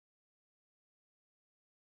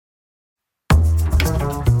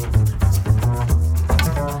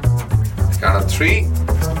3,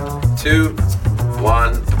 2,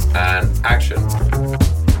 1, and action.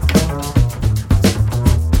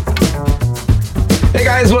 Hey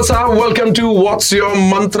guys, what's up? Welcome to What's Your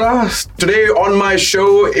Mantra? Today on my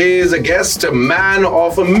show is a guest, a man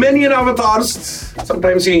of many avatars.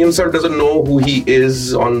 Sometimes he himself doesn't know who he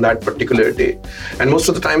is on that particular day. And most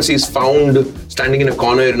of the times he's found standing in a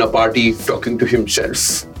corner in a party talking to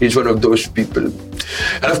himself. He's one of those people.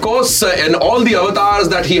 And of course, in all the avatars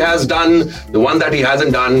that he has done, the one that he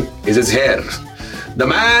hasn't done is his hair. The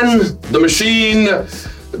man, the machine,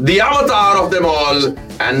 the avatar of them all,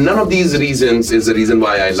 and none of these reasons is the reason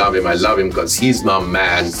why I love him. I love him because he's my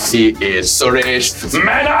man. He is Suresh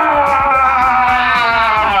Menon!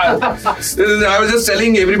 I was just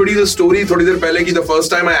telling everybody the story थोड़ी देर पहले कि the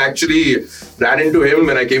first time I actually ran into him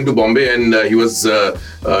when I came to Bombay and he was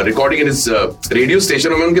recording in his radio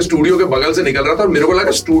station. और मैं उनके studio के बगल से निकल रहा था और मेरे को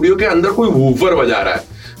लगा स्टूडियो के अंदर कोई वूफर बजा रहा है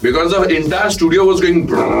because the entire studio was going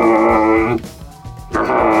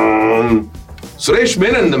Suresh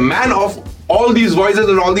Menon, the man of all these voices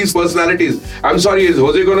and all these personalities. I'm sorry, is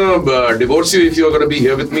Jose gonna divorce you if you're gonna be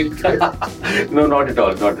here with me today? No, not at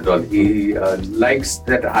all, not at all. He likes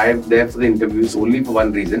that I am there for the interviews only for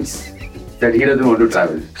one reason, that he doesn't want to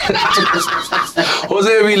travel.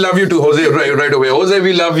 Jose, we love you too. Jose, right away. Jose,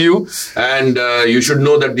 we love you. And you should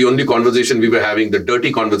know that the only conversation we were having, the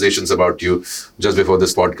dirty conversations about you, just before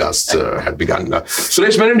this podcast had begun.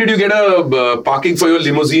 Suresh Menon, did you get a parking for your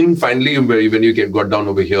limousine finally when you got down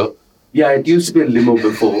over here? Yeah, it used to be a limo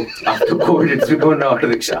before. After COVID, it's become an auto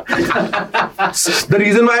rickshaw. The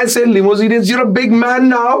reason why I say limousine is you're a big man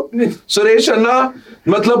now. Suresh Anna,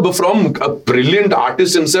 matlab, from a brilliant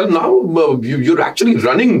artist himself, now you're actually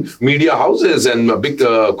running media houses and big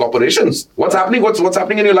corporations. What's happening? What's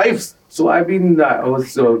happening in your life? So I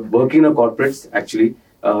was working in a corporate, actually,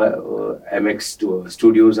 MX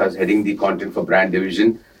Studios. I was heading the content for brand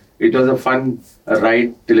division. It was a fun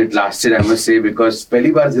ride till it lasted, I must say, because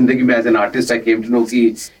पहली बार जिंदगी में as an artist I came to know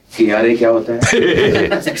कि KRA क्या होता है?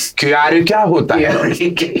 KRA क्या होता है?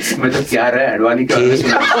 मतलब KRA अडवाणी का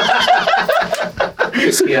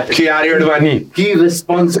KRA Advani Key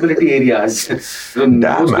responsibility areas. So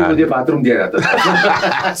मुझे bathroom दिया जाता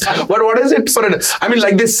था. But what is it for an? I mean,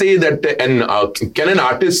 like they say that can an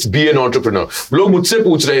artist be an entrepreneur? लोग मुझसे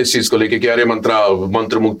पूछ रहे हैं इस चीज को लेके KRA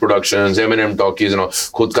मंत्रमुग्ध Productions, M&M Talkies,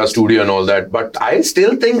 खुद का studio and all that. But I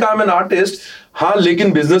still think I'm an artist. हाँ,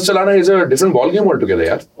 लेकिन business चलाना is a different ball game altogether,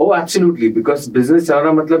 यार. Oh, absolutely. Because business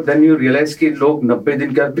चलाना मतलब then you realize कि लोग 90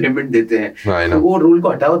 दिन का payment देते हैं. तो वो rule को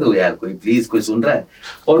हटाओ दो यार, कोई सुन रहा है.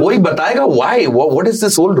 और कोई बताएगा why? What is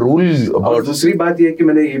this whole rule about? और दूसरी बात ये है कि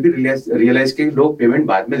मैंने ये भी realize कि लोग payment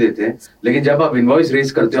बाद में देते हैं, लेकिन जब आप invoice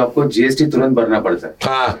raise करते हो आपको GST तुरंत भरना पड़ता है.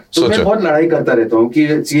 हाँ, तो मैं बहुत लड़ाई करता रहता हूँ कि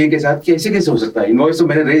CA के साथ कि ऐसे कैसे हो सकता है? Invoice तो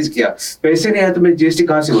मैंने raise किया, पैसे नहीं आए तो मैं GST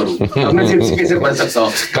कहाँ से भरूँ? अब मैं GST कैसे भर सकता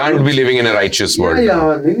हूँ? Can't be living in a righteous world.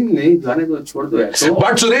 नहीं जाने दो, छोड़ दो यार.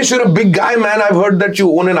 But Suresh, you're a big guy, man. I've heard that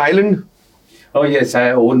you own an island. Oh yes,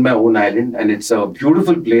 I own my own island, and it's a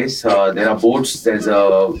beautiful place. There are boats. There's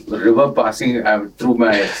a river passing through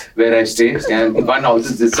where I stay, and one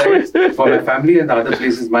house is this side for my family, and the other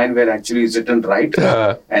place is mine, where actually is written right.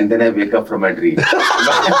 And then I wake up from my dream.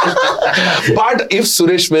 But if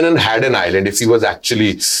Suresh Menon had an island, if he was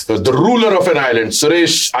actually the ruler of an island,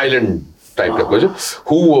 Suresh Island type का कुछ,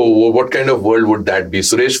 what kind of world would that be?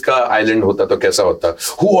 Suresh का island होता तो कैसा होता?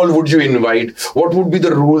 Who all would you invite? What would be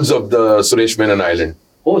the rules of the Suresh Menon island?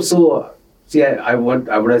 Oh, so see, I would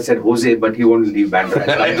have said Jose, but he won't leave Bandra.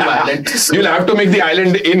 You'll have to make the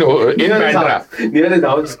island in Bandra. Near his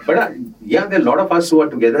house. But yeah, there are a lot of us who are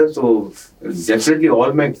together. So definitely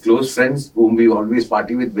all my close friends whom we always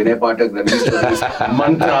party with, Vinay Pathak,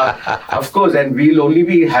 Mantra, of course. And we'll only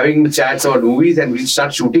be having chats about movies and we'll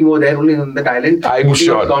start shooting over there only on that island. I'm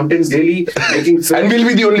sure. Content daily, making films. And we'll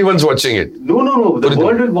be the only ones watching it. No. The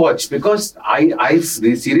world will watch because I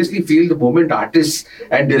seriously feel the moment artists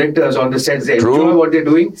and directors on the sets they enjoy what they're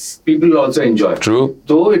doing, people will also enjoy. True.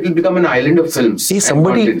 So it will become an island of films. See,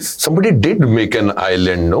 somebody did make an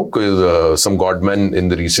island, no? Some godman in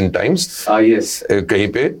the recent times. Yes. कहीं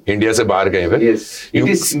पे India से बाहर कहीं पे. Yes. It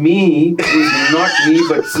is me. It is not me,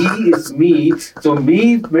 but he is me. So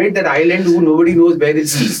me made that island who nobody knows where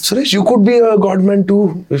is he. Suresh, you could be a godman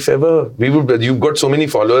too, if ever. You've got so many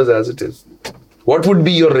followers as it is. What would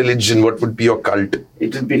be your religion? What would be your cult?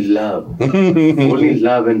 It would be love. Only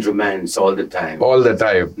love and romance all the time. All the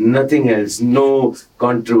time. Nothing else. No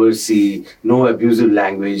controversy, no abusive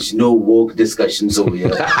language, no woke discussions over here.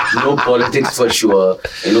 No politics for sure.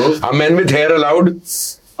 Are men with hair allowed?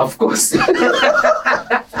 Of course.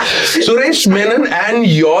 Suresh Menon and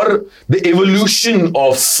the evolution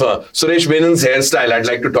of Suresh Menon's hairstyle. I'd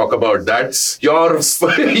like to talk about that. Your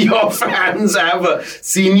fans have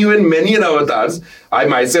seen you in many avatars. I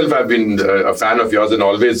myself have been a fan of yours and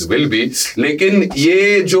always will be. Lekin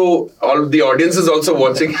all the audience is also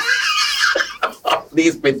watching.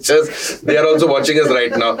 These pictures, they are also watching us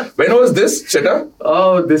right now. When was this, Cheta?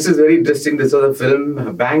 Oh, this is very interesting. This was a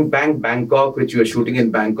film, Bang Bang Bangkok, which we were shooting in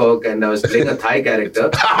Bangkok, and I was playing a Thai character.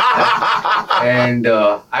 And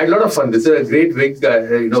I had a lot of fun. This is a great wig,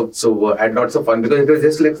 so I had lots of fun because it was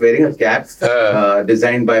just like wearing a cap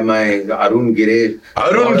designed by my Arun Gire.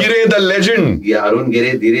 Arun Gire, the legend. Yeah, Arun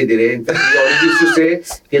Gire, Dire Dire. In fact, he always used to say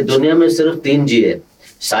कि दुनिया में सिर्फ 3 जी है.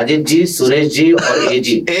 साजिद जी, सुरेश जी और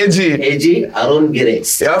एजी अरुण गिरे.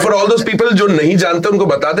 Yeah, for all those people जो नहीं जानते उनको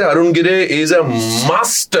बता दें, Arun Gire is a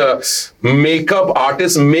must makeup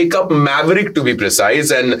artist, makeup maverick to be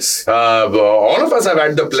precise, and all of us have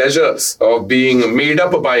had the pleasure of being made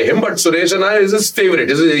up by him. But Suresh and I is his favorite.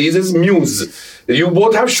 He's his muse. You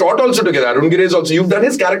both have shot also together. Arun Gire is also. You've done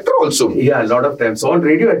his character also. Yeah, a lot of times. So on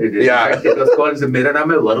radio I did it. Yeah. In fact, it was called मेरा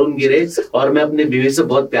नाम है वरुण गिरे और मैं अपनी बीवी से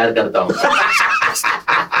बहुत प्यार करता हूँ.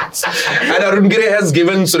 And Arun Gire has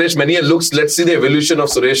given Suresh many looks. Let's see the evolution of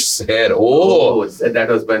Suresh's hair. Oh, that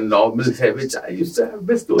was my normal hair, which I used to have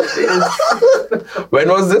missed those days. When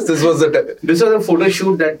was this? This was a photo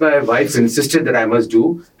shoot that my wife insisted that I must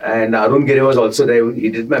do, and Arun Gire was also there. He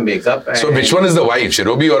did my makeup. So which one is the wife,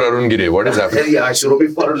 Shirobi or Arun Gire? What is happening? Yeah,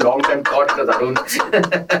 Shirobi for a long time thought it was Arun.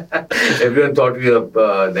 Everyone thought we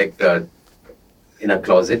were in a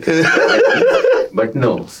closet, but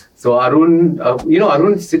no. So Arun,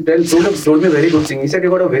 Arun told me a very good thing. He said,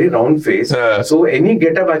 you got a very round face. So any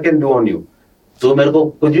get-up I can do on you. So मेरे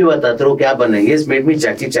को कुछ भी बता तेरे को क्या बनना है. He has made me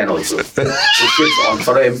Jackie Chan also. For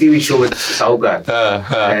an MTV show with Saukar.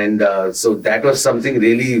 And so that was something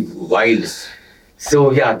really wild.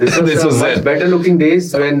 So yeah, this was much better looking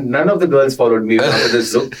days when none of the girls followed me after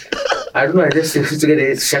this look. I don't know, I just used to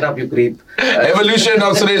get shut up, you creep. Evolution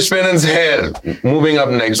of Suresh Menon's hair. Moving up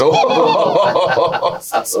next. Oh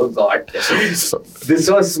God. This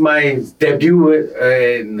was my debut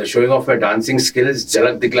in showing off my dancing skills,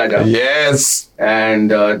 Jhalak Dikhla Ja. Yes.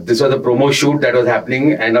 And this was a promo shoot that was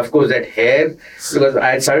happening. And of course that hair, because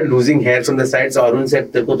I had started losing hair from the side. So Arun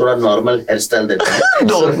said, "Terko thoda normal hairstyle deta."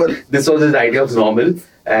 Normal. This was his idea of normal.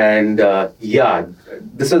 And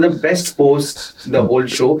this was the best pose in the whole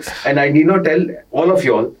show. And I need not tell all of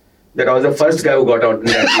y'all that I was the first guy who got out in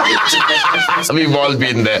that. We've all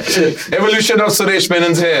been there. Evolution of Suresh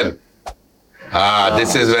Menon's hair.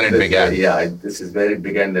 This is where it began. Yeah, this is where it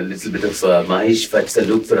began. A little bit of Mahish fetched the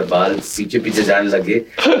look for a ball. पीछे जाने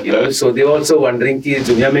लगे. So they were also wondering कि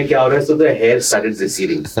दुनिया में क्या हो रहा है. So the hair started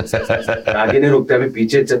receding. आगे नहीं रुकता, अभी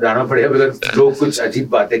पीछे जाना पड़ेगा because लोग कुछ अजीब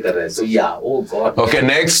बातें कर रहे हैं. So yeah, oh God. Okay,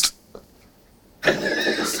 next.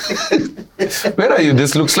 Where are you?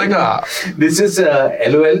 This looks like a... This is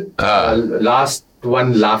LOL. Last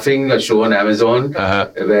one laughing, a show on Amazon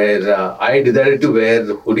where I decided to wear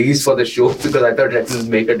hoodies for the show because I thought that will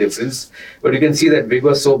make a difference. But you can see that wig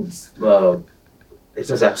was so... it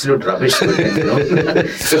was absolute rubbish.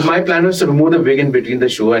 So my plan was to remove the wig in between the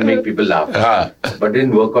show and make people laugh. But it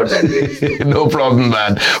didn't work out that way. No problem,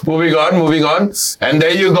 man. Moving on. And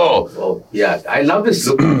there you go. Oh, yeah. I love this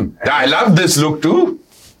look. I love this look too.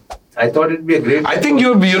 I thought it'd be a great... I think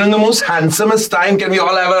you're in the most handsomest time. Can we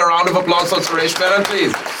all have a round of applause for Suresh Menon,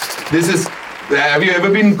 please? This is... Have you ever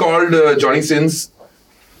been called Johnny Sins?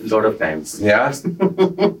 A lot of times. Yeah?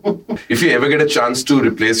 If you ever get a chance to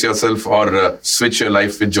replace yourself or switch your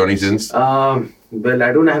life with Johnny Sins? Well,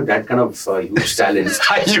 I don't have that kind of huge talent.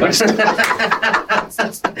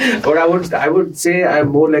 But I would say I'm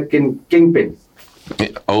more like Kingpin.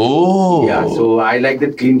 Oh. Yeah, so I like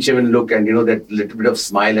that clean-shaven look and that little bit of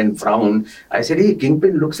smile and frown. I said, hey,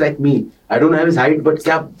 Kingpin looks like me. I don't have his height, but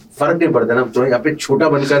क्या फर्क नहीं पड़ता ना. तो यहाँ पे छोटा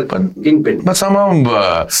बनकर Kingpin. But somehow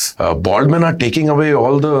bald men are taking away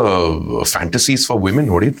all the fantasies for women.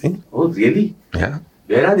 What do you think? Oh, really? Yeah.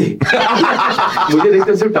 Where are they? मुझे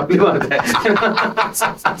देखते सिर्फ टपली मारता है.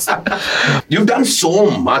 You've done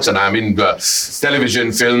so much, and I mean,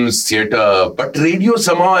 television, films, theatre, but radio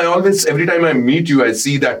somehow, every time I meet you, I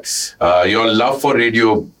see that your love for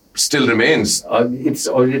radio still remains. It's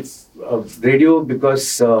radio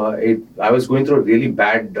because I was going through a really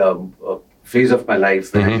bad phase of my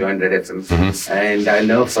life when I joined Red FM, and I'll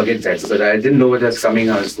never forget that because I didn't know what was coming.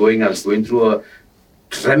 I was going through a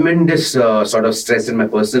tremendous sort of stress in my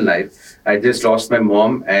personal life. I just lost my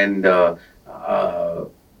mom, and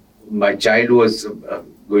my child was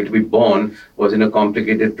going to be born was in a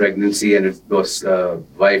complicated pregnancy, and it was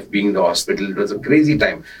wife being in the hospital. It was a crazy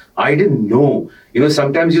time. I didn't know.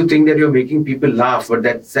 Sometimes you think that you're making people laugh, but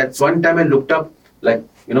that's one time I looked up, like,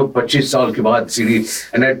 25 saal ke baad series,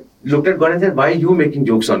 and I looked at God and said, why are you making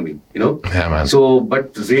jokes on me? Yeah, man. So,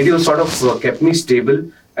 but radio sort of kept me stable,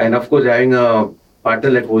 and of course having a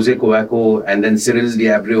partner like Jose Covaco and then Cyril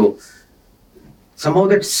Diabrio, somehow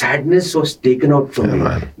that sadness was taken out from me.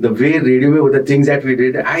 Man. The way radio were the things that we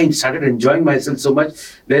did, I started enjoying myself so much.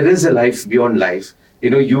 There is a life beyond life.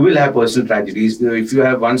 You will have personal tragedies. If you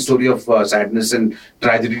have one story of sadness and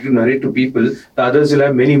tragedy to narrate to people, the others will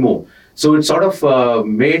have many more. So it sort of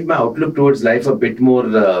made my outlook towards life a bit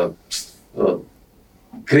more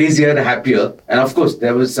crazier, happier. And of course,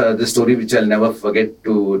 there was the story which I'll never forget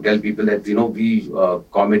to tell people that, we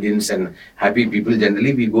comedians and happy people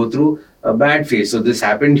generally, we go through a bad phase. So this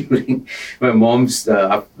happened during my mom's,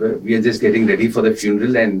 we are just getting ready for the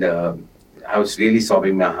funeral, and I was really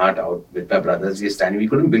sobbing my heart out with my brothers. We were standing, we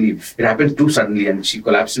couldn't believe. It happened too suddenly, and she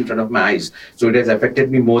collapsed in front of my eyes. So it has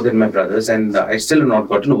affected me more than my brothers, and I still have not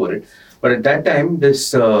gotten over it. But at that time,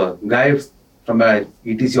 this guy from my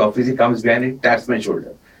ETC office, he comes behind and taps my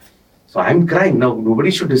shoulder. So I'm crying. Now,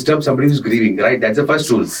 nobody should disturb somebody who's grieving, right? That's the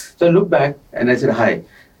first rule. So I looked back and I said, hi.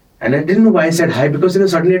 And I didn't know why I said hi, because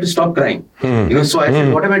suddenly I had to stop crying. So I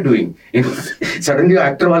said, what am I doing? Suddenly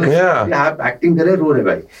actor wala, acting kare, ro rahe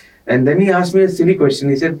bhai. And then he asked me a silly question.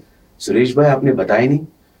 He said, Suresh bhai, aapne bataya nahi?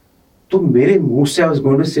 तो मेरे मुंह से I was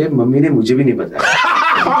going to say, mummy ने मुझे भी नहीं बताया.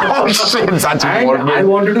 And I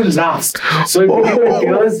wanted to laugh. So it became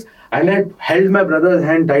tears. And I held my brother's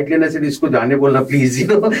hand tightly and I said, "Isko jaane bolna, please."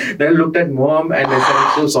 Then I looked at mom and I said,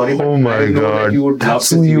 "I'm so sorry." Oh my God. That's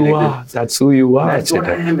who you are. That's who you are. That's what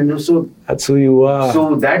I am. So that's who you are.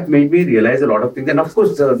 So that made me realize a lot of things. And of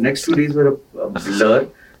course, the next few days were a blur.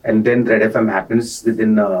 And then Red FM happens.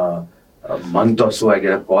 Within a month or so, I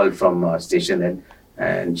get a call from station head,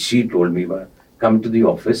 and she told me, "Come to the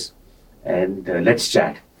office and let's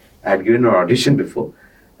chat." I had given an audition before,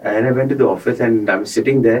 and I went to the office and I'm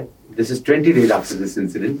sitting there. This is 20 days after this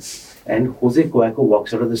incident, and Jose Covaco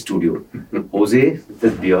walks out of the studio. Jose with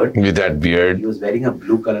his beard. With that beard. He was wearing a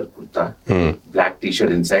blue color kurta, black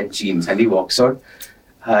t-shirt inside, jeans, and he walks out.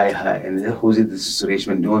 Hi. And then, Jose, this is Suresh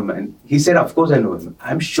Menon. Know him? And he said, of course I know him.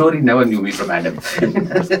 I'm sure he never knew me from Adam.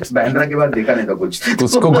 Bandra के बाद देखा नहीं था कुछ.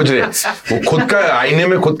 उसको कुछ नहीं. वो खुद का आईने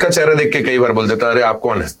में खुद का चेहरा देख के कई बार बोल देता, अरे आप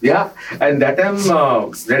कौन है? Yeah, and that time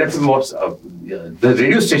Red FM was the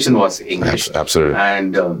radio station was English. Absolutely.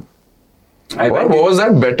 And what was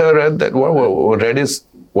that better Red? That what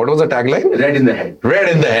was the tagline? Red in the head. Red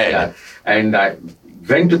in the head. Yeah. And I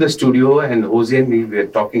went to the studio, and Jose and me were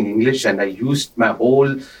talking English, and I used my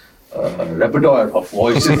whole repertoire of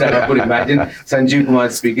voices that I could imagine Sanjeev Kumar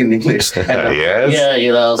speaking English. Yes.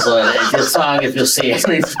 Yeah, so it's a song if you see it.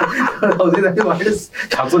 Jose said, why does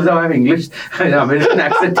Thakur Saab have English and American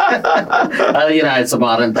accent? It's a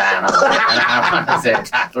modern time. I want to say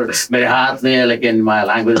Thakur. My heart there, like in my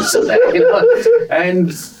language, so that,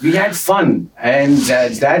 And we had fun. And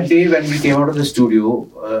that day when we came out of the studio,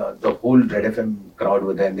 the whole Red FM crowd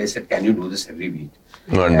were there, and they said, can you do this every week?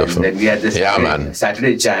 Wonderful. And then we had this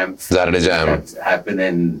Saturday Jam. That happened,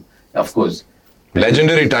 and of course.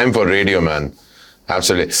 Legendary time for radio, man.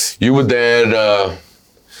 Absolutely. You were there.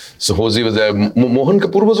 So Jose was there. Mohan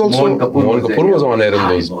Kapoor was also. Mohan Kapoor was on air in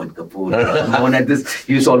those. Mohan Kapoor. Mohan had this.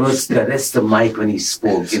 He used to always caress the mic when he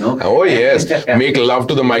spoke. Oh yes, make love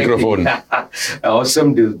to the microphone.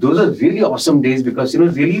 Awesome days. Those are really awesome days because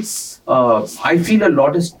really, I feel a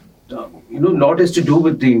lot is. Lot is to do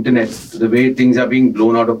with the internet, the way things are being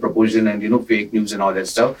blown out of proportion and, fake news and all that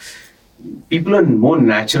stuff. People are more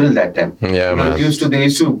natural that time. Yeah, man. They used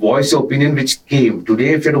to voice opinion which came.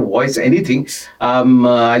 Today, if you have to voice anything,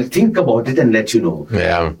 I'll think about it and let you know.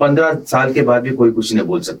 Yeah. 15 साल के बाद भी कोई कुछ नहीं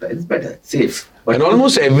बोल सकता. It's better, safe. But and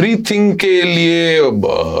almost everything के लिए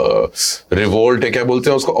revolt है, क्या बोलते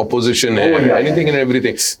हैं उसको, opposition है, anything and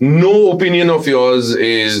everything. No opinion of yours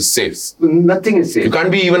is safe. Nothing is safe. You can't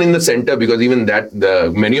be even in the center because even that,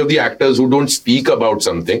 many of the actors who don't speak about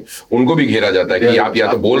something, उनको भी घेरा जाता है कि आप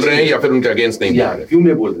या तो बोल रहे हैं या फिर उनके against नहीं बोल रहे हैं. क्यों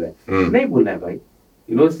नहीं बोल रहे हैं? नहीं बोलना है भाई.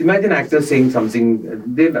 Imagine actors saying something,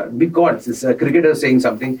 they'll be caught. A cricketer saying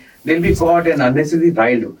something, they'll be caught and unnecessarily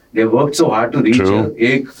riled. They worked so hard to reach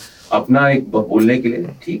एक बोलने के लिए.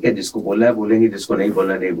 ठीक है, जिसको बोलना है बोलेंगे, जिसको नहीं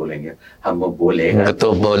बोलना नहीं बोलेंगे. हम वो बोलेंगे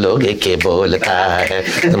तो बोलोगे के बोलता है.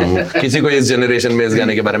 किसी को इस जनरेशन में इस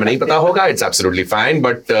गाने के बारे में नहीं पता होगा. It's absolutely fine,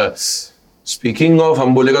 but speaking of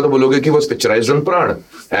हम बोलेगा तो बोलोगे कि was picturized on Pran.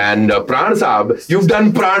 And Pran Saab, you've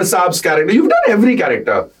done Pran Saab's character. You've done every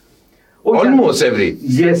character. Almost every.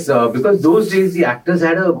 Yes, because those days the actors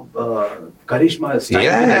had a charisma style.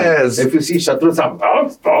 Yes. If you see Shatru Sam,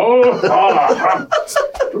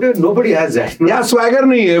 today nobody has that. Yeah, swagger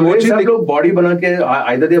nahi hai. Today सब लोग body बना के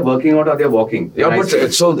either they are working out or they are walking. Yeah, but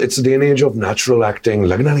it's a day and age of natural acting.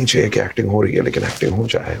 लगना नहीं चाहिए कि acting हो रही है, लेकिन acting हो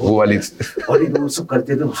जाए. वो वाली. और ये सब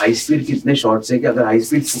करते तो high speed कितने shots है कि अगर high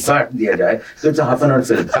speed काट दिया जाए तो it's a half an hour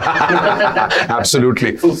film.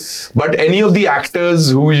 Absolutely. But any of the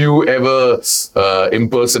actors who you ever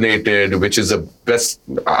impersonated, which is the best,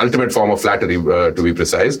 ultimate form of flattery, to be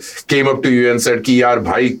precise, came up to you and said, "Ki yaar,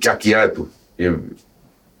 bhai, kya kiya hai tu?"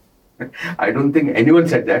 I don't think anyone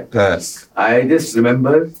said that. I just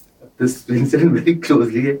remember this incident very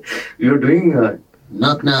closely. We were doing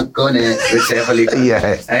Knock knock, kone hai? with Saif Ali Khan.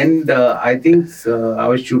 Yeah. And I think I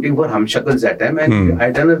was shooting for Hum Shakals that time, and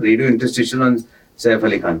I'd done a radio interstitial on Saif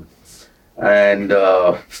Ali Khan. And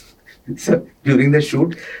so during the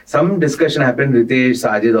shoot, some discussion happened. Ritesh,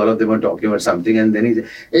 Sajid, all of them were talking about something, and then he said,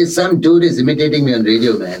 Hey, some dude is imitating me on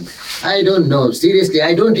radio, man. I don't know. Seriously,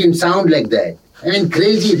 I don't even sound like that. I mean,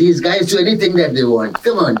 crazy. These guys do anything that they want.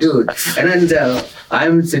 Come on, dude. and then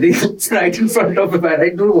I'm sitting right in front of him, and I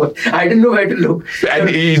didn't know where to look. And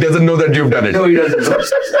he doesn't know that you've done it. No, he doesn't know.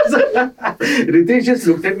 Ritesh just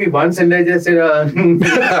looked at me once, and I just said,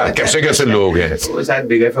 कैसे लोग हैं? "Oh, शायद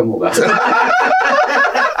Big FM होगा."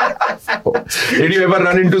 Did you ever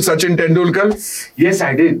run into Sachin Tendulkar? Yes,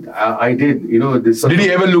 I did. I did. You know this. Did he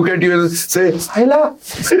ever look at you and say, "Ayla"?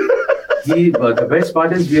 The best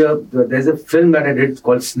part is there's a film that I did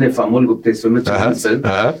called Sniff, Amol Gupta's film,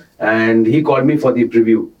 and he called me for the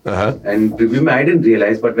preview. And preview, I didn't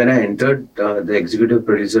realize, but when I entered, the executive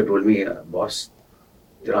producer told me, "Boss,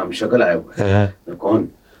 तेरा हम शक्ल आया हुआ है." कौन?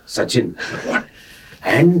 Sachin. What?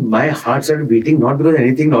 And my heart started beating, not because of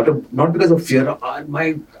anything, not because of fear.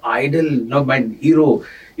 My idol, my hero.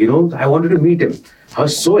 You know, I wanted to meet him. I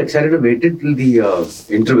was so excited. I waited till the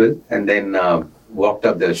interval, and then walked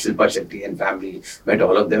up the Shilpa Shetty and family, met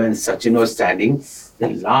all of them, and Sachin was standing the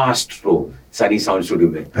last row, Sunny Sound Studio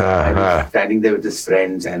mein. I was standing there with his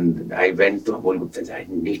friends, and I went to Amol Gupta and said, "I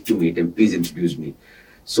need to meet him. Please introduce me."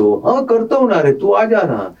 So, करता हूँ ना रे, तू आ जा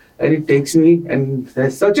ना. And he takes me and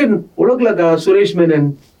says, "Sachin, ओळख लगा, Suresh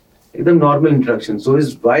Menon." एकदम normal introduction. So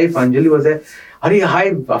his wife Anjali was there. "Hari, hi,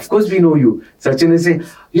 of course we know you." Sachin is saying,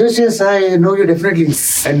 yes, I know you definitely."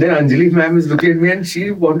 And then Anjali ma'am is looking at me and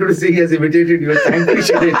she wanted to say he has imitated you. Thankfully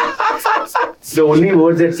she did. The only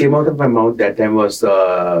words that came out of my mouth that time was,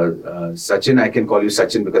 "Sachin, I can call you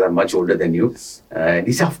Sachin because I'm much older than you." And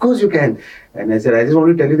he said, "Of course you can." And I said, "I just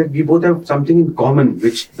want to tell you that we both have something in common,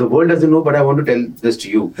 which the world doesn't know, but I want to tell this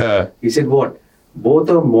to you." He said, "What?"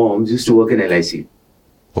 "Both our moms used to work in LIC.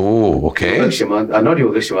 Oh, okay. Not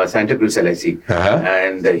Yogeshima, Santa Cruz LIC.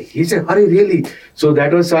 And he said, "Hari, really?" So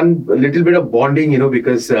that was a little bit of bonding, you know,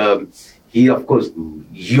 because he, of course,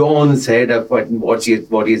 yawns head of what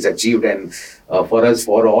he has achieved, and for us,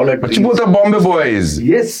 for all our But you both are Bombay boys.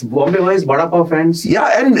 Yes, Bombay boys, Bada Pav fans.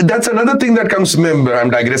 Yeah, and that's another thing that comes to me.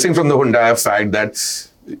 I'm digressing from the Hyundai fact that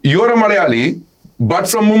you're a Malayali, but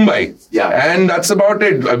from Mumbai. Yeah. And that's about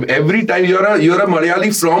it. Every time you're a Malayali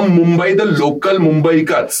from Mumbai, the local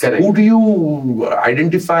Mumbaikar. Correct. Who do you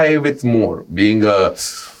identify with more? Being a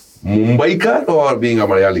Mumbaikar or being a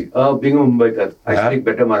Malayali? Being a Mumbaikar. I speak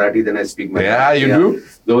better Marathi than I speak Marathi. Yeah, you do?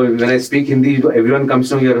 Though when I speak Hindi, everyone comes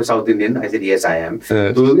to me, "You're a South Indian." I said, "Yes, I am."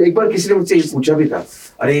 तो एक बार किसी ने मुझसे ये पूछा भी था,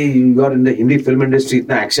 "अरे, you are in the Hindi film industry,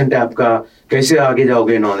 इतना accent है आपका, कैसे आगे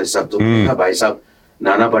जाओगे ना ये सब?" तो कहा, "भाई साहब,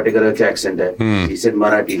 नाना पाटेकर का क्या accent है?" He said,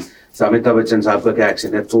 "Marathi." Amitabh Bachchan साहब का क्या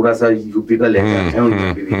accent है? थोड़ा सा यूपी का लहजा है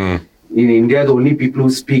उनका भी. In India, the only people who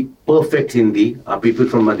speak perfect Hindi are people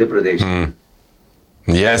from Madhya Pradesh.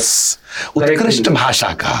 Yes. उत्कृष्ट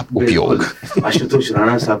भाषा का उपयोग. आशुतोष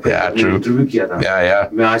राणा साहब का इंटरव्यू किया था. Yeah.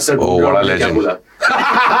 मैं आज तक बड़ा legend. बोला.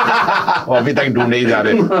 अभी तक ढूंढे ही जा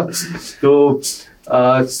रहे.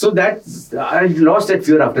 So that I lost that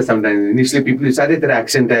fear after some time. Initially, people decided their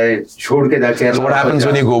accent है, छोड़ के जा Kerala. So what happens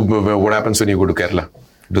when you go to Kerala?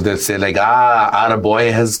 Do they say like, our boy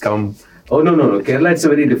has come? Oh, no. Kerala, it's a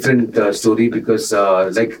very different story because,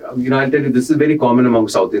 I'll tell you, this is very common among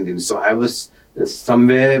South Indians. So I was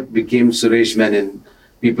somewhere became Suresh Menon.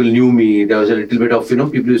 People knew me. There was a little bit of,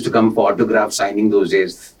 people used to come for autograph signing those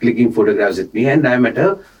days, clicking photographs with me. And I'm at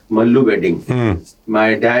a Mallu wedding.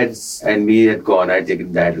 My dad and me had gone. I had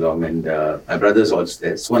taken dad along and my brother's also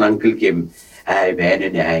there. So one uncle came. "Hi, man,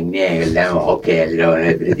 and okay,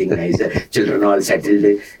 everything nice. Children all settled.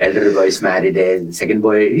 Elder boys married. Second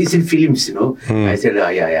boy, he's in films, I said,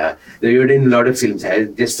 yeah. They were in a lot of films. I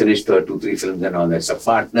just finished 2-3 films and all that. So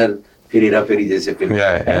partner, Firira Feri jaise film.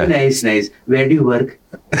 Yeah. Nice. Where do you work?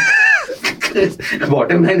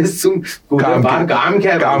 Bottom line is तुम बाहर काम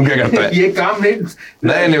क्या करता है? ये काम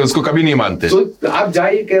नहीं उसको कभी नहीं मानते. So आप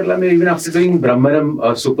जाइए केरला में, even after doing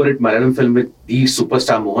Brahmaram, super hit Malayalam film with the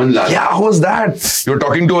superstar Mohanlal. Yeah, how was that? You're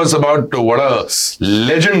talking to us about what a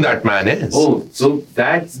legend that man is. Oh, so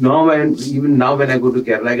that's now, and even now when I go to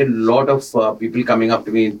Kerala, I get a lot of people coming up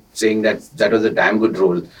to me saying that was a damn good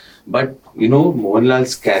role. But you know,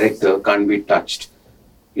 Mohanlal's character can't be touched.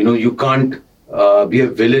 You know, you can't be a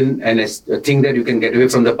villain and think that you can get away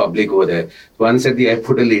from the public over there. Once at the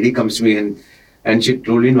airport, a lady comes to me and she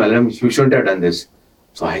told me in Malayalam, you shouldn't have done this.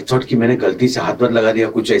 So I thought कि मैंने गलती से हाथ मत लगा दिया,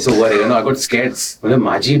 कुछ ऐसा हुआ रहेगा. No, I got scared. मतलब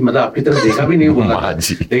माजी, मतलब आपकी तरफ देखा भी नहीं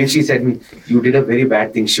बोला. Then she said me, you did a very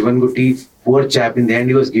bad thing. Shivan Gutti, poor chap. In the end,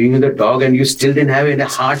 he was giving you the dog, and you still didn't have a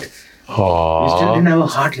heart. You still didn't have a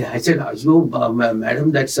heart. I said,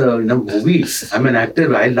 madam, that's a movie. I'm an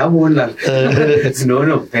actor. I love Mohanlal.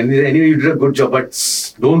 No. Anyway, you did a good job, but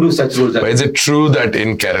don't do such roles. But is it true that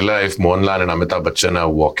in Kerala, if Mohanlal and Amitabh Bachchan are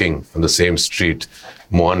walking on the same street,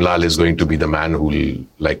 Mohanlal is going to be the man who will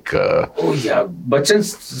Oh yeah, Bachchan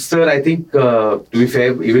sir, I think to be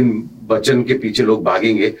fair, even Bachchan के पीछे लोग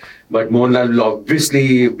भागेंगे, but Mohanlal will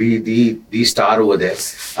obviously be the star over there.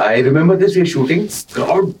 I remember this, we were shooting,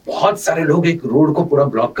 crowd बहुत सारे लोग एक road को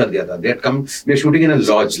पूरा block कर दिया था. They had come, we were shooting in a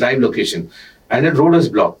lodge, live location, and the road was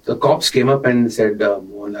blocked. The cops came up and said,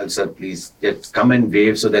 Mohanlal sir, please just come and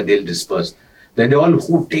wave so that they'll disperse. Then they're all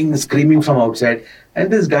hooting, screaming from outside,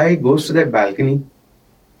 and this guy goes to that balcony.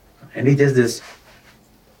 And he does this.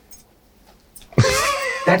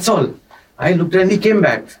 That's all. I looked and he came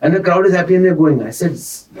back. And the crowd is happy and they're going. I said,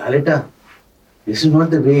 Lalita, this is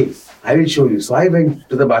not the way. I will show you. So I went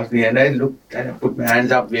to the balcony and I looked and I put my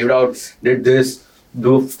hands up, waved out, did this,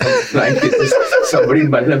 do flying kisses. Somebody in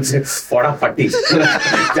Malayalam said, Poda Patti.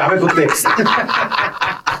 Jame kutte.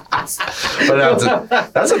 But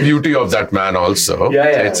that's the beauty of that man also.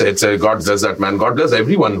 Yeah. It's a God bless that man. God bless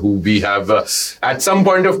everyone who we have at some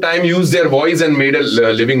point of time used their voice and made a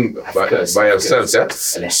living by ourselves. Yeah?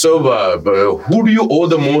 So who do you owe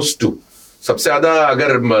the most to? सबसे ज्यादा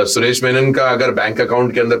अगर सुरेश मेनन का अगर bank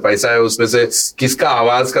account के अंदर पैसा है उसमें से किसका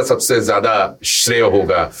आवाज का सबसे ज्यादा श्रेय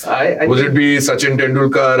होगा? Would it be Sachin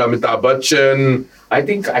Tendulkar, Amitabh Bachchan? I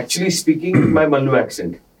think actually speaking my Mallu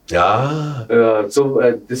accent. Yeah.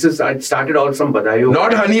 This is, it started out from Badayu.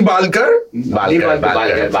 Not Honey Balkar? Balkar.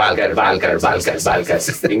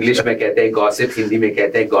 English में कहते हैं gossip, हिंदी में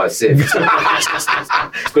कहते हैं gossip.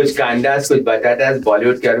 कुछ कांडास, कुछ बटाटास,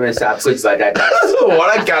 Bollywood के में सब कुछ बटाटास.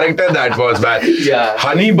 What a character that was, man. Yeah.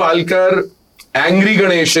 Honey Balkar, Angry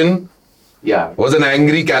Ganeshan. Yeah. Was an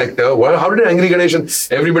angry character. Well, how did Angry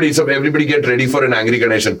Ganeshan? Everybody get ready for an Angry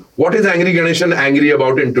Ganeshan. What is Angry Ganeshan angry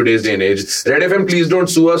about in today's day and age? Red FM, please don't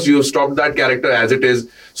sue us. You've stopped that character as it is.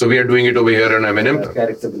 So we are doing it over here on M&M. That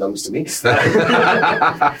character belongs to me. So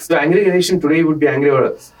Angry Ganeshan today would be angry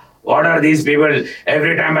about what are these people?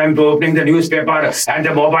 Every time I'm opening the newspaper and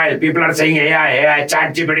the mobile, people are saying AI,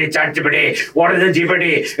 chat GPT. What is the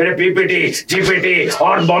GPT? GPT,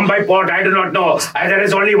 or Bombay port, I do not know. And there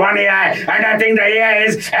is only one AI, and I think the AI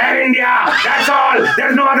is Air India. That's all.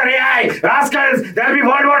 There's no other AI. Rascals, there'll be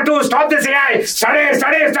World War II. Stop this AI. Study.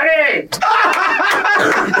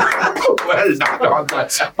 Well done.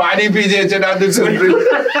 Pani PJ,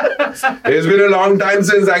 it's been a long time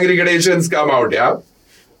since Angry Ganeshan's come out, yeah?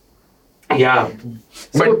 Yeah.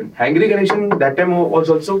 So, Angry Ganeshan, that time was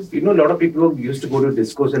also, a lot of people who used to go to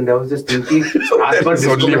discos and there was this thing. There's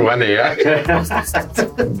only one, yeah.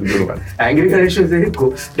 Angry Ganeshan said,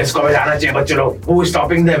 disco mein jana chahiye bachche log. Who is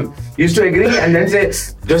stopping them? He used to agree and then say,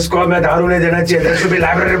 disco mein daru nahi dena chahiye. There should be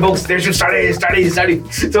library books. They should study.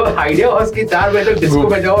 So, idea was कि 4 बजे तक disco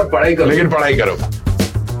में जाओ और पढ़ाई करो. लेकिन पढ़ाई करो.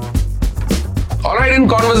 All right, in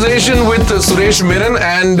conversation with Suresh Menon,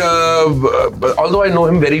 and although I know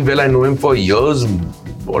him very well, I know him for years,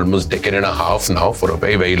 almost decade and a half now, for a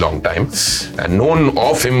very, very long time, and known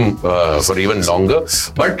of him for even longer.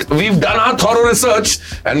 But we've done our thorough research,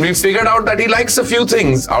 and we've figured out that he likes a few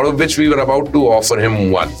things, out of which we were about to offer him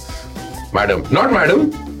one. Madam, not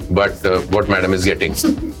madam, but what madam is getting.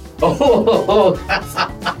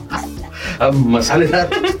 Masaledar.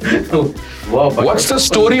 Wow, what's the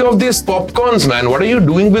story of these popcorns, man? What are you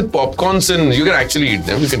doing with popcorns? And you can actually eat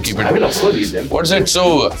them. You can keep it. I will of course eat them. What's it?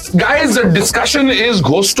 So, guys, the discussion is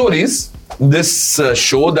ghost stories. This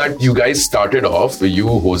show that you guys started off, you,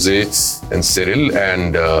 Jose, and Cyril,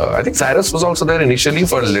 and I think Cyrus was also there initially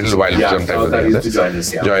for a little while. Yeah, he used to join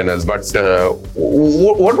us. Yeah. Join us. But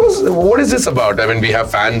what is this about? I mean, we have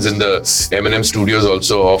fans in the M&M studios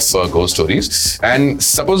also of ghost stories, and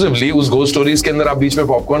supposedly उस ghost stories के अंदर आप बीच में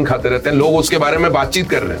popcorn खाते रहते हैं, लोग उसके बारे में बातचीत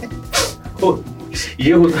कर रहे हैं. Oh,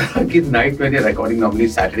 ये होता था कि night when you're recording normally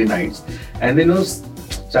Saturday nights, and then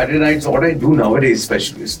Saturday nights, what I do nowadays,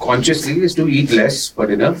 especially, is consciously is to eat less for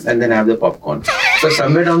dinner and then have the popcorn. So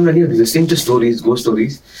somewhere down when you're listening to stories, ghost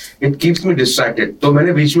stories, it keeps me distracted. So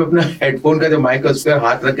मैंने बीच में अपना headphone का जो mic है उस पर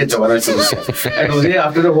हाथ रख के चबाना शुरू किया. And Jose,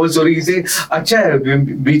 after the whole story, he say, अच्छा है,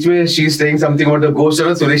 बीच में she's saying something about the ghost,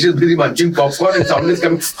 and Suresh is busy munching popcorn and sound is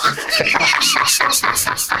coming.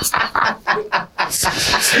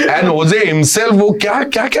 And Jose himself, वो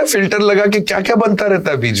क्या filter लगा के क्या बनता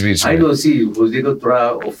रहता है बीच-बीच में. I know, see, Jose को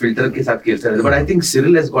थोड़ा filter के साथ खेलता रहता है, but I think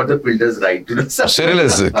Cyril has got the filters right. Cyril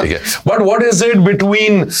is, yeah. But what is it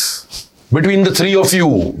between the three of you?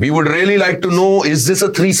 We would really like to know, is this a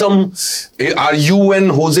threesome? Are you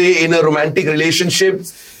and Jose in a romantic relationship?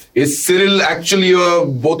 Is Cyril actually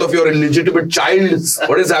both of your illegitimate child?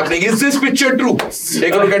 What is happening? Is this picture true?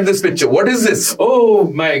 Take a look at this picture. What is this? Oh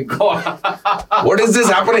my God. What is this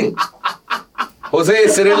happening? Jose,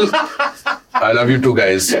 Cyril, I love you two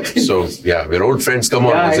guys. So, yeah, we're old friends. Come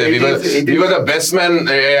on, Yeah, Jose. We were the best men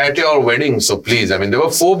at your wedding. So, please, I mean, there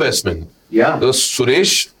were 4 best men. Yeah. There was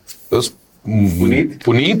Suresh, there was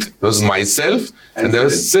Puneet, there was myself, and there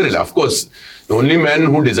was Cyril. Of course, the only man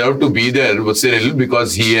who deserved to be there was Cyril,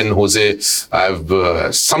 because he and Jose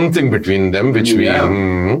have something between them, which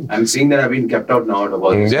I'm seeing that I've been kept out now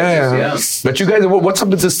about this. Yeah. But you guys, what's up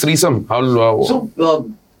with this threesome?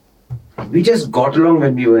 So, we just got along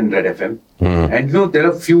when we were in Red FM. And there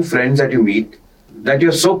are few friends that you meet that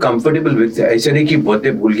you're so comfortable with. ऐसे नहीं कि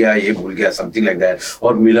birthday भूल गया, ये भूल गया, something like that.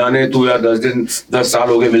 Or मिलाने तू यार 10 साल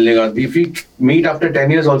हो गए मिलने का. If we meet after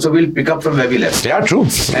 10 years also, we'll pick up from where we left. Yeah, true.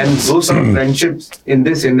 And those sort of friendships in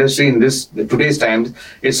this industry, in today's times,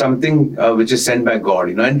 is something which is sent by God,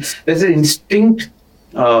 And there's an instinct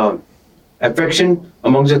affection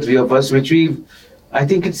amongst the three of us, which I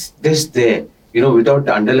think it's just there. Without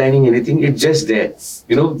underlining anything, it's just there,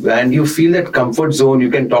 and you feel that comfort zone. You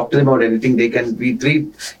can talk to them about anything. We three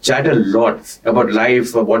chat a lot about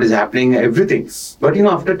life, what is happening, everything. But,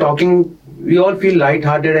 after talking, we all feel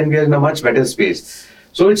lighthearted and we are in a much better space.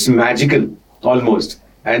 So it's magical, almost.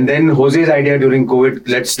 And then Jose's idea during COVID,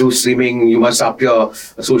 let's do streaming. You must up your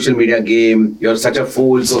social media game. You're such a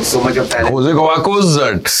fool, so much of talent. Jose Covaco's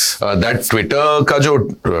that Twitter ka jo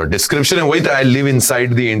description hai, wahi tha, I live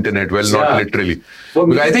inside the internet. Well, not literally.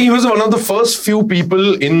 Because I think he was one of the first few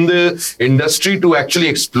people in the industry to actually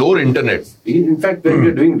explore internet. In fact, when we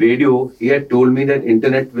were doing radio, he had told me that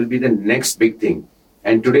internet will be the next big thing.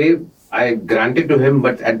 And today, I granted to him,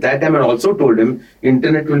 but at that time I also told him,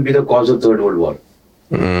 internet will be the cause of Third World War.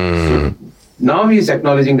 Now he is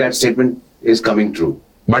acknowledging that statement is coming true.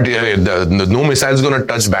 But no missile is going to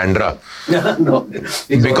touch Bandra. No.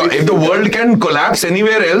 Because if the world can collapse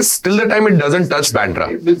anywhere else, till the time it doesn't touch Bandra.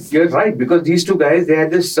 You're right, because these two guys, they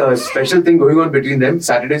had this special thing going on between them.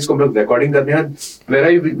 Saturdays ko hum recording karne hain.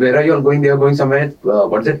 Where are you all going? They are going somewhere.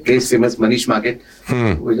 What's that place famous? Manish Market.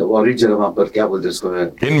 Orange jagah wahan par. Kya bolte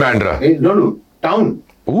usko? In Bandra? No. Town.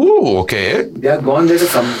 Ooh, okay. They are gone there to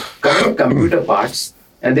collect computer parts.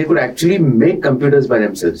 And they could actually make computers by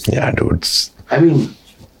themselves. Yeah, dudes. I mean,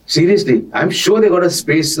 seriously, I'm sure they got a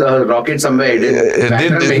space rocket somewhere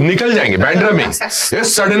hidden. निकल जाएंगे Bandra में.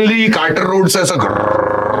 Yes, suddenly Carter Road से ऐसा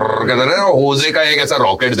कहता है, Jose का एक ऐसा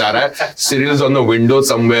rocket जा रहा है. Cyril is on the window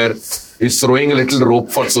somewhere. He's throwing a little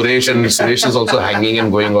rope for Suresh, and Suresh is also hanging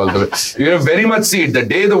and going all the way. You can very much see it. The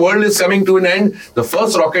day the world is coming to an end, the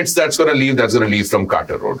first rockets that's going to leave from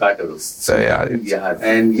Carter Road. So,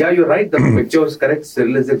 and you're right. The picture was correct.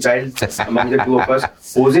 Cyril is a child among the two of us.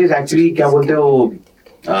 Jose is actually, क्या बोलते हो,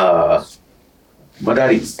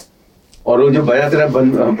 मदारी. और वो जो बजाते रहा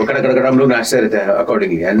कड़ा हम लोग नाचते रहते हैं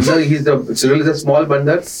accordingly. And Cyril is a small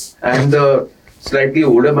bandar and the slightly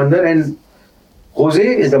older bandar, and Jose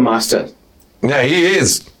is a master. Yeah, he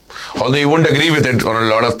is. Although he won't agree with it on a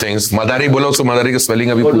lot of things. Madari बोलो so Madari का spelling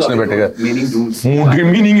अभी पूछने बैठेगा.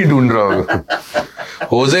 Meaning ही ढूंढ रहा होगा.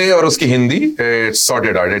 Jose और उसकी Hindi, it's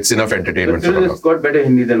sorted out. It's enough entertainment. Cyril has got better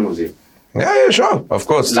Hindi than Jose. Yeah, sure, of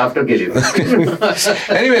course. Laughter के लिए.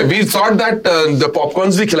 Anyway, we thought that the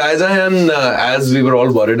popcorns we खिलाए जाएं, and as we were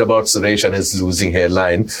all worried about Suresh and his losing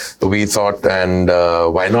hairline, so we thought, and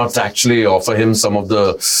why not actually offer him some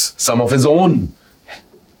of his own.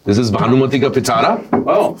 This is Bhanumati ka Pichara.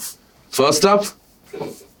 Oh. First up,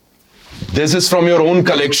 this is from your own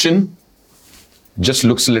collection. Just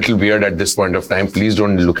looks a little weird at this point of time. Please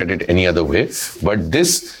don't look at it any other way. But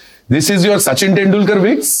this is your Sachin Tendulkar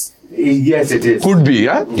wigs? Yes, it is. Could be,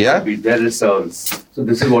 yeah? Yeah. There is so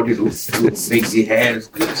this is what you do. You make the hair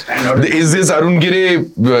stand out. Is this Arun Giri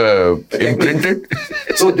imprinted?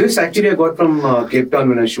 So this actually I got from Cape Town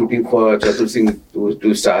when I was shooting for Chatur Singh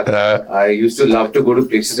to start. I used to love to go to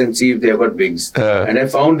places and see if they have got wigs. And I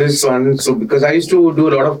found this one. So because I used to do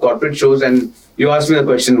a lot of corporate shows, and you asked me the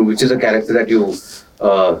question, which is a character that you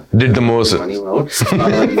did the most. Money out.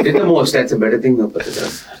 Did the most. That's a better thing.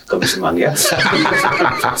 Commission mangya. So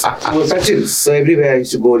Sachin. So everywhere I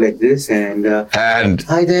used to go like this and.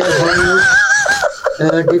 Hi there.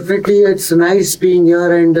 Definitely, it's nice being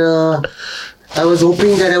here, and I was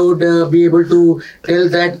hoping that I would be able to tell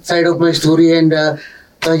that side of my story. And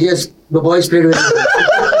yes, the boys played very well.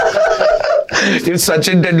 If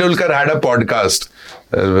Sachin Tendulkar had a podcast,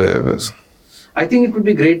 I think it would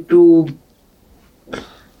be great to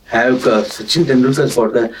have Sachin Tendulkar's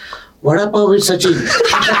podcast. Vada pav with Sachin.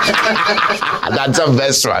 That's the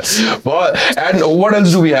best one. And what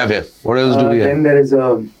else do we have here? What else do we have? Then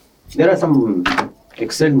there are some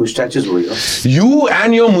excellent mustaches over here. You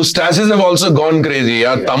and your mustaches have also gone crazy.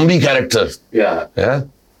 Yeah, Tambi character. Yeah. Yeah.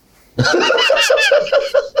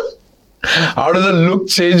 How does the look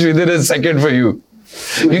change within a second for you?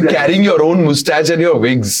 You carrying your own mustache and your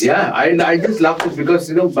wigs. Yeah, I just love it because,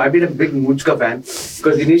 I've been a big Muchka fan.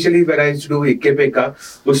 Because initially when I used to do Ikke Peka,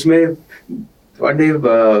 usme, one day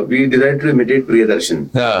we decided to imitate Priyadarshan.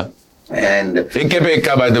 Yeah. And Ikke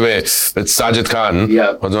Peka, by the way, with Sajid Khan,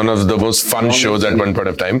 was one of the most fun shows at one point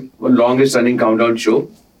of time. One longest running countdown show.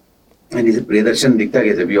 And he said, Priyadarshan dikhta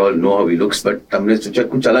kaise? We all know how he looks, but humne socha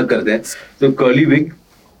kuch alag karte hain. So curly wig.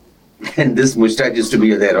 And this mustache used to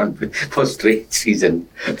be there on for strange reason.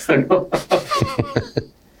 And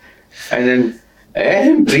then,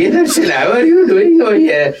 Priyadarshan, how are you doing over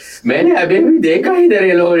here? मैंने अभी भी देखा इधर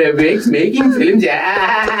ये लोग making films.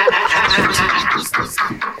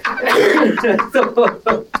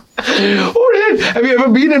 Oh, really? Have you ever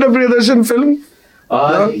been in a Priyadarshan film?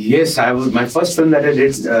 Yes, my first film that I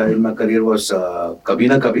did in my career was Kabhi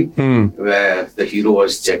Na Kabhi, where the hero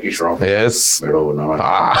was Jackie Shroff. Yes.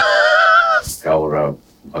 क्या हो रहा है?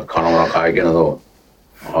 खाना वाना खाए क्या ना तो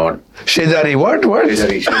और Shejari, what?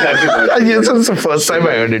 Shejari. Yes, that's the first time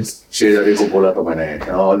I heard it. Shejari को बोला तो मैंने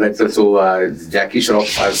all that. So Jackie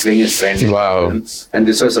Shroff, I was playing his friend. Wow. And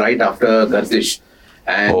this was right after Gardish.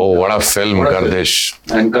 And Oh, what a film, Gardish.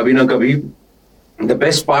 And Kabhi Na Kabhi. The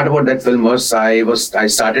best part about that film was I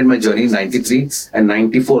started my journey in 93 and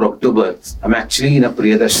 94 October. I'm actually in a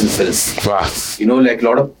Priyadarshan film. Wow. Like a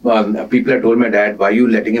lot of people had told my dad, why are you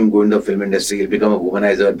letting him go in the film industry? He'll become a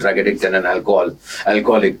womanizer, drug addict and an alcoholic.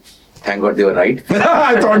 Thank God they were right.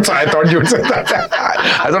 I thought you'd say that.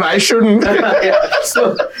 I thought I shouldn't.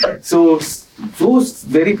 So those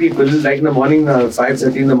very people, like in the morning,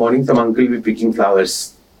 5:30 in the morning, some uncle will be picking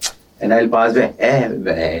flowers. And I'll pass by,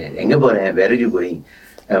 where are you going?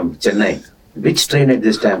 Chennai. Which train at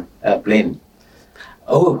this time? Plane.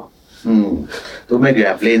 Oh. So my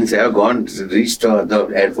planes have gone, reached the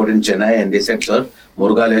airport in Chennai, and they said, sir,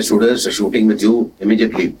 Murugala students are shooting with you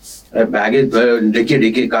immediately. Baggage,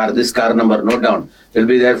 Dicky car, this car number, note down. It'll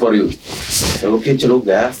be there for you. So, okay, chalo,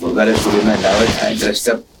 gaya, Murugala student, and I dressed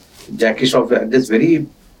up. Jackie Shroff had this very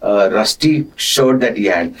rusty shirt that he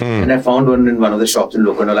had, and I found one in one of the shops in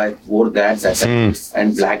Lokhandwala. I wore that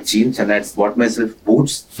and black jeans, and I bought myself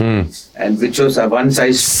boots, and which was one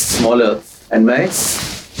size smaller, and my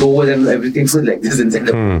toes and everything was like this inside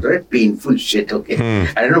the boot. Right? Painful shit. Okay,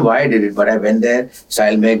 I don't know why I did it, but I went there,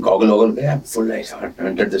 style make goggle, full. I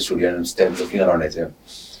entered the studio and I'm still looking around. I said,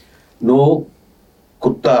 no.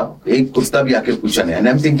 एक कुत्ता भी आके पूछा नहीं, and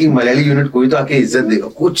I'm thinking Malayali unit कोई तो आके इज्जत देगा,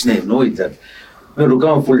 कुछ नहीं, no इज्जत. मैं रुका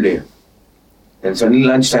हूँ full day. Then suddenly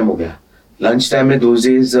lunch time हो गया. Lunch time में those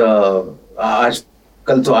days आज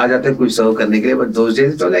कल तो आ जाते हैं कोई serve करने के लिए, but those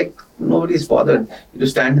days तो like nobody is bothered. You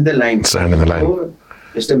just stand in the line. Stand in the line. So,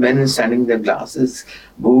 just a man is standing there, glasses,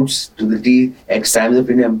 boots to the tea. X times of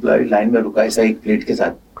Indian employee line में रुका ऐसा एक plate के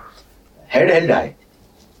साथ. Head held high.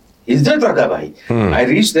 इज्जत रखा भाई. I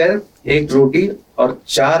reached there, एक रोटी और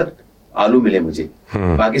 4 आलू मिले मुझे.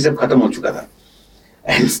 बाकी सब खत्म हो चुका था.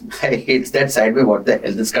 And it's that side way, what the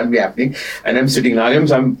hell, this can't be happening. And I'm sitting again,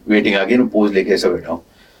 so I'm waiting again, pose लेके ऐसा बैठा हूँ.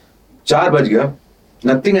 4 बज गया.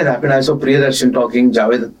 Nothing had happened. I saw Priyadarshan talking,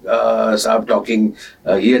 Javed Saab talking.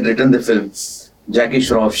 He had written the film. Jackie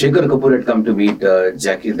Shroff, Shekhar Kapoor had come to meet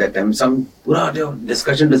Jackie at that time. Some pura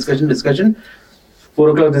discussion. 4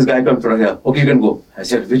 o'clock, this guy comes from here. Okay, you can go. I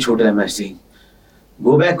said, which hotel am I staying?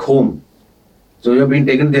 Go back home. So you've been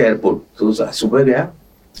taken to the airport. So सुबह गया,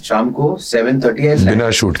 शाम को 7:30 बिना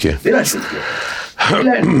shoot के.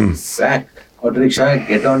 Sacked. Auto rickshaw,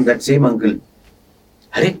 get on that same uncle.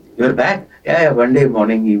 Hey, you're back? Yeah, one day,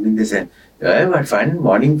 morning, evening, they said, yeah, what fun,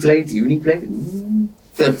 morning flight, evening flight.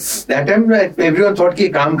 So that time, everyone thought कि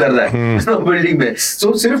काम कर रहा है building में.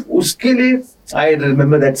 So सिर्फ उसके लिए, I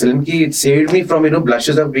remember that film कि it saved me from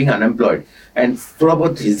blushes of being unemployed and थोड़ा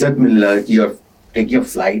बहुत इज्जत मिल रहा कि you're taking a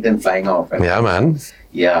flight and flying off. And, Yeah, man.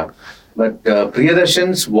 Yeah. But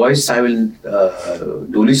Priyadarshan's voice, I will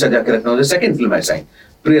duly sajaa ke rakhna. The second film I signed,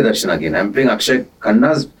 Priyadarshan again. I'm playing Akshay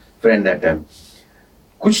Khanna's friend that time.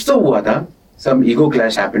 Kuch to hua tha. Some ego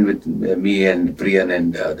clash happened with me and Priyan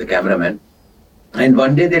and the cameraman. And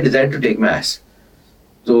one day they decided to take my ass.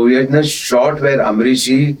 So we had in a shot where Amrish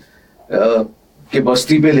ji के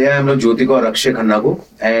बस्ती पे ले आए हम लोग ज्योति को और अक्षय खन्ना को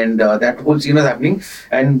and that whole scene was happening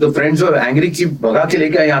and the friends were angry कि भगा के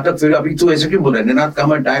लेके आए यहाँ तक फिर अभी तू ऐसे क्यों बोल रहा है Ninad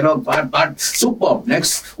Kamar dialogue part super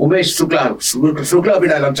next Umesh Shukla भी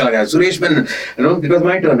डायलॉग चला गया Suresh Menon it was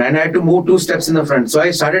my turn and I had to move 2 steps in the front so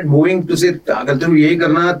I started moving to say अगर तू यही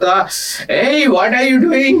करना था hey what are you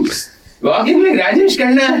doing walking like Rajesh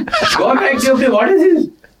Khanna go back to your what is this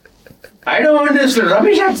I don't want this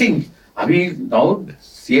rubbish acting अभी now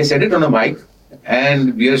he said it on a mic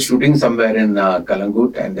and we were shooting somewhere in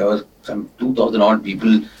Kalangut and there was some 2,000 odd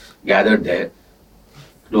people gathered there,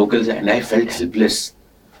 locals, and I felt helpless.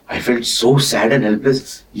 I felt so sad and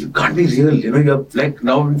helpless. You can't be real, you're like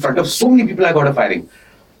now in front of so many people I got a firing.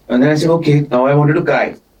 And then I said, okay, now I wanted to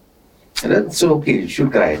cry. And that's so okay, you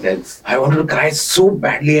should cry. Then I wanted to cry so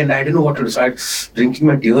badly and I didn't know what to do. So I was drinking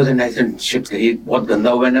my tears and I said, shit, बहुत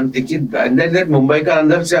गंदा हुआ and I'm thinking, and then that Mumbai का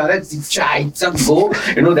अंदर से आ रहा है, chai, some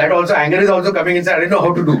go. That also, anger is also coming inside. I didn't know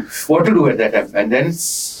what to do at that time. And then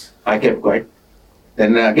I kept quiet.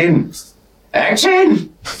 Then again,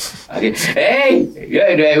 action! Again,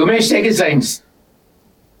 hey, Umesh, take his lines.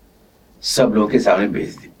 सब लोग के सामने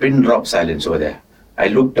भेज दी. Pin drop silence over there. I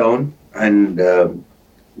looked down and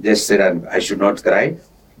just said I should not cry,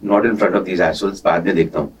 not in front of these assholes. बाद में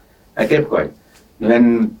देखता हूँ. I kept quiet.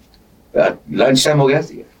 When lunch time हो गया,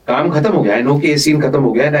 काम खत्म हो गया. I know कि ये scene खत्म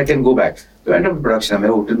हो गया and I can go back. तो end of production मैं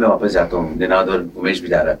होटल में वापस जाता हूँ. निनाद और उमेश भी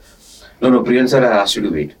जा रहा है. No, Priyan sir, I asked you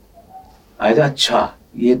to wait. I thought, अच्छा,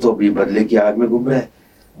 ये तो अभी बदले की आग में घूम रहा है.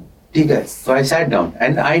 ठीक है. So I sat down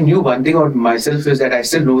and I knew one thing about myself is that I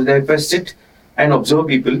still know that if I sit and observe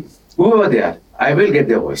people, whoever they are, I will get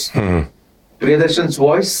their voice. Priyadarshan's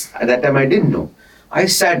voice, at that time I didn't know. I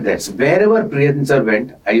sat there. So wherever Priyan sir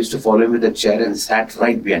went, I used to follow him with a chair and sat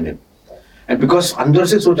right behind him. And because अंदर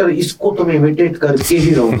से सोचा इसको तो मैं imitate करके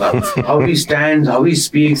ही रहूँगा. How he stands, how he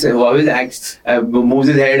speaks, how he acts, moves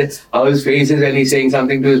his head, how his face is when he's saying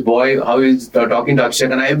something to his boy, how he's talking to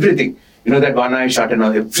Akshay and everything. That one eye shut and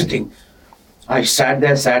all, everything. I sat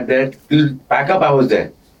there, till pack up I was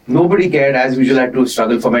there. Nobody cared, as usual. I had to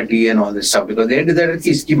struggle for my tea and all this stuff because they had decided कि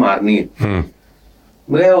इसकी मारनी है.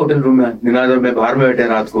 गया hotel room में, निनाद और मैं बाहर में बैठे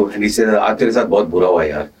रात को. And he said, आज तेरे साथ बहुत बुरा हुआ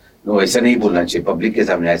यार. No, ऐसा नहीं बोलना चाहिए पब्लिक के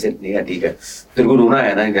सामने. ऐसे नहीं है, ठीक है. तेरे को रोना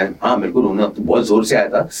है ना? हाँ, मेरे को रोना तो बहुत जोर से आया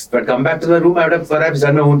था. But come back to the room, I would have perhaps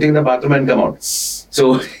done my own thing in the bathroom and come out.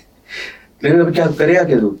 So, क्या करेगा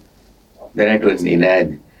क्या तू? Then I told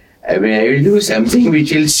Ninad, I will do something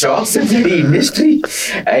which will shock the bloody industry.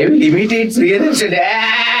 I will imitate Priyadarshan.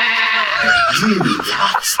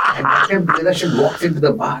 And then Priyadarshan walked into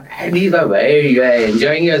the bar and he was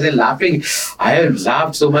enjoying it, and laughing. I have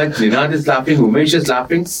laughed so much. Ninad is laughing, Umesh is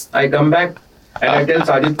laughing. I come back and I tell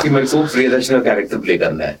Sajid कि मेरे को Priyadarshan का character play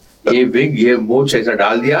करना है. ये big, ये मोच ऐसा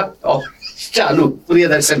डाल दिया और चालू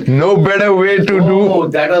Priyadarshan. No better way to do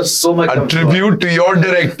that was so much a tribute to your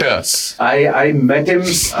director. I met him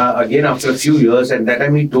again after a few years, and that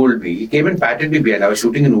time he told me, he came and patted me behind. I was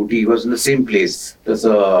shooting in Ooty, he was in the same place. There's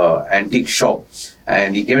an antique shop,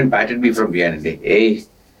 and he came and patted me from behind and said, hey,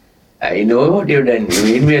 I know what you've done. You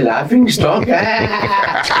made me a laughing stock. But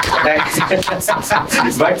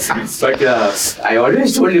I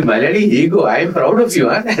always told him, Malayali, ego, I am proud of you.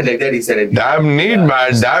 Huh? Like that he said. Damn neat,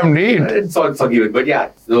 man. Damn neat. It's all forgiven. But yeah,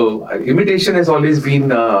 so imitation has always been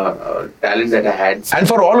talent that I had. And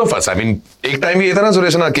for all of us, I mean, एक time ये था ना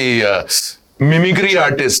सुरेश ना कि mimicry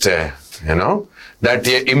artist है, that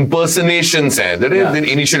impersonations है. That is in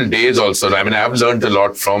initial days also. I mean, I have learned a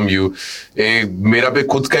lot from you. मेरा पे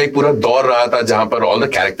खुद का एक पूरा दौर रहा था जहाँ पर all the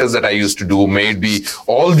characters that I used to do, may it be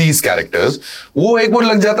all these characters, वो एक बार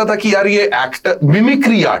लग जाता था कि यार ये actor,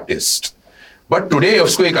 mimicry artist. But today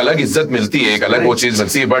उसको एक अलग इज्जत मिलती है, एक अलग वो चीज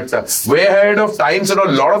मिलती है. But way ahead of times and a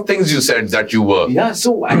lot of things you said that you were. Yeah,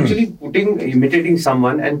 so actually imitating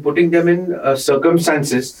someone and putting them in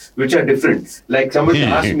circumstances which are different. Like somebody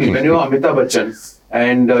asked me, when you were Amitabh Bachchan,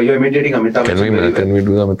 and you're imitating Amitabh Bachchan very well. Can we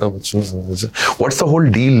do Amitabh Bachchan? What's the whole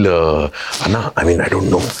deal, Anna? I mean, I don't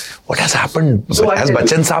know. What has happened? So Has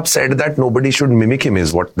Bachchan Saab said that nobody should mimic him?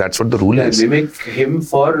 That's what the rule is? Mimic him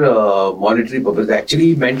for monetary purpose. Actually,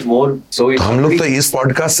 he meant more. So हम लोग तो इस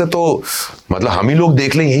podcast से तो मतलब हम ही लोग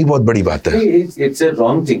देख लें यही बहुत बड़ी बात है. It's a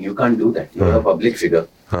wrong thing. You can't do that. You're a public figure.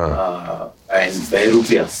 And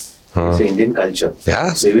Behrupia. It's an Indian culture.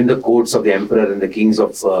 Yeah. So even the courts of the emperor and the kings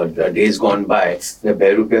of days gone by, the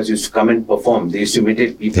Behrupias used to come and perform. They used to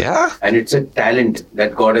imitate people. Yeah. And it's a talent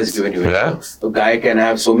that God has given you. Yeah. A guy can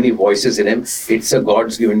have so many voices in him. It's a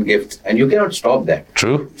God's given gift. And you cannot stop that.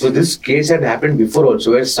 True. So this case had happened before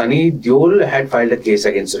also, where Sunny Deol had filed a case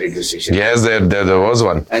against the radio station. Yes, there was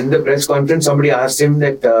one. And in the press conference, somebody asked him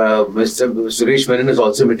that Mr. Suresh Menon has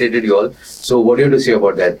also imitated you all. So what do you have to say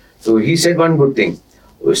about that? So he said one good thing.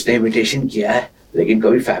 उसने imitation किया है लेकिन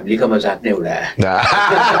कभी family का मजाक नहीं उड़ाया.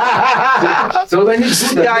 So when you do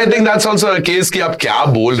that, yeah, I think that's also a case कि आप क्या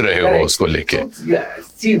बोल रहे हो उसको लेके. Yeah,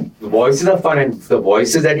 see, voices are fun, and the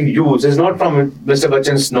voices that you use is not from Mr.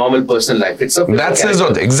 Bachchan's normal personal life. It's a that's his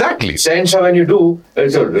own, exactly. Shahenshaah when you do,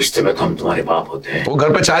 it's a रिश्ते में हम तुम्हारे बाप होते हैं. वो घर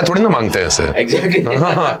पे चाय थोड़ी ना मांगते हैं ऐसे. Exactly.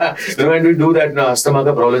 When we do that, asthma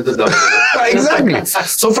का problem तो दम. Exactly.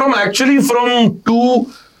 So from two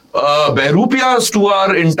Behrupias to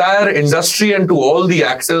our entire industry and to all the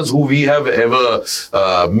actors who we have ever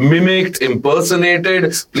mimicked,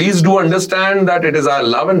 impersonated, please do understand that it is our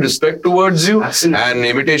love and respect towards you. Absolutely. And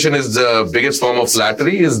imitation is the biggest form of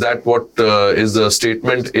flattery. Is that what is the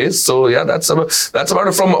statement is? So yeah, that's about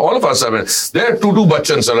it from all of us. I mean, there are two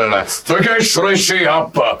Bachchan चल रहा है. तो क्या सुरेश जी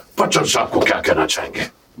आप बच्चन साहब को क्या कहना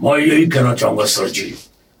चाहेंगे? मैं यही कहना चाहूंगा सर जी,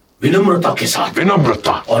 विनम्रता के साथ.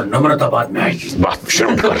 विनम्रता और नम्रता बाद में आएगी. बात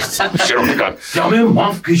शर्म कर. हमें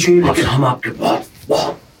माफ कीजिए लेकिन हम आपके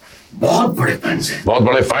बहुत बड़े फैंस हैं. बहुत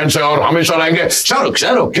बड़े फैंस हैं और हमेशा रहेंगे. शाहरुख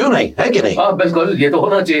क्यों नहीं है कि नहीं? हाँ बिल्कुल, ये तो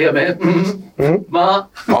होना चाहिए हमें. माँ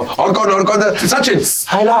और कौन सचिन.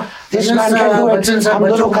 हायला this man can do it. हम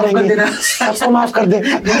दोनों करेंगे. सबको माफ कर दे.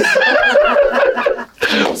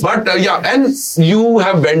 But and you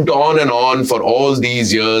have went on and on for all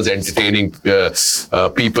these years entertaining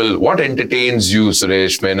people. What entertains you,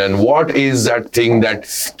 Suresh Menon? What is that thing that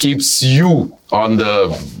keeps you on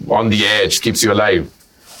the edge, keeps you alive?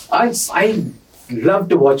 I love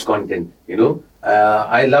to watch content. You know,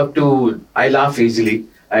 I laugh easily.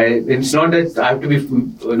 It's not that I have to be,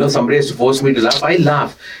 somebody has to force me to laugh. I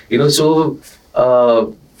laugh. So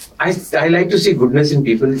I like to see goodness in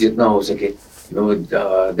people. Jitna ho sake.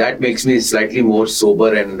 That makes me slightly more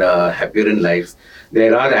sober and happier in life.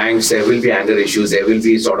 There are angst, there will be anger issues, there will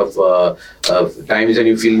be sort of times when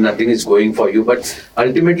you feel nothing is going for you. But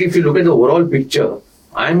ultimately, if you look at the overall picture,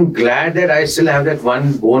 I'm glad that I still have that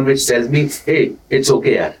one bone which tells me, hey, it's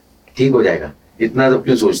okay, yaar. ठीक हो जाएगा. इतना तो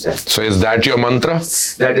क्यों सोचता है? So is that your mantra?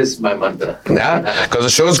 That is my mantra. Yeah, because the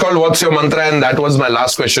show is called What's Your Mantra, and that was my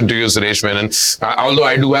last question to you, Suresh Menon. Although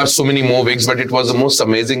I do have so many more wigs, but it was the most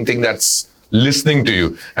amazing thing that's listening to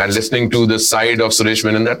you and listening to the side of Suresh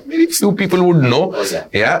Menon that maybe few people would know. Oh,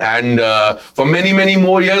 yeah. And for many, many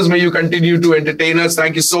more years, may you continue to entertain us.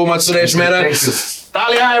 Thank you so much, Suresh Menon. Thank you.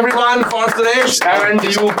 Talia, everyone, for Suresh. And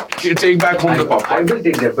you take back home the popcorn. I will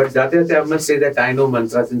take that. But Jate, I must say that I know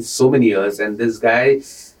Mantra since so many years. And this guy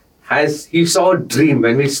he saw a dream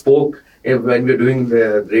when we spoke. When we were doing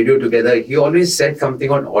the radio together, he always said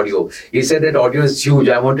something on audio. He said that audio is huge.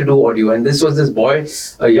 I want to do audio. And this was this boy,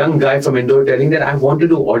 a young guy from Indore, telling that I want to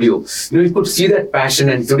do audio. You could see that passion.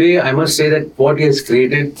 And today, I must say that what he has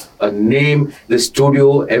created, a name, the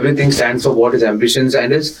studio, everything stands for what his ambitions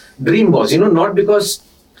and his dream was. Not because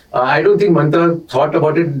I don't think Mantra thought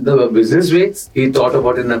about it the business way. He thought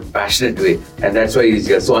about it in a passionate way. And that's why he's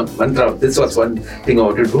here. So, Mantra, this was one thing I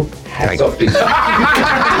wanted to do. Hats off to you.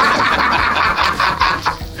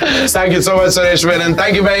 Thank you so much, Suresh Menon.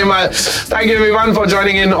 Thank you very much. Thank you, everyone, for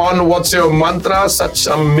joining in on What's Your Mantra. Such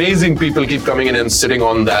amazing people keep coming in and sitting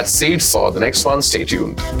on that seat. For the next one, stay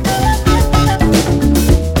tuned.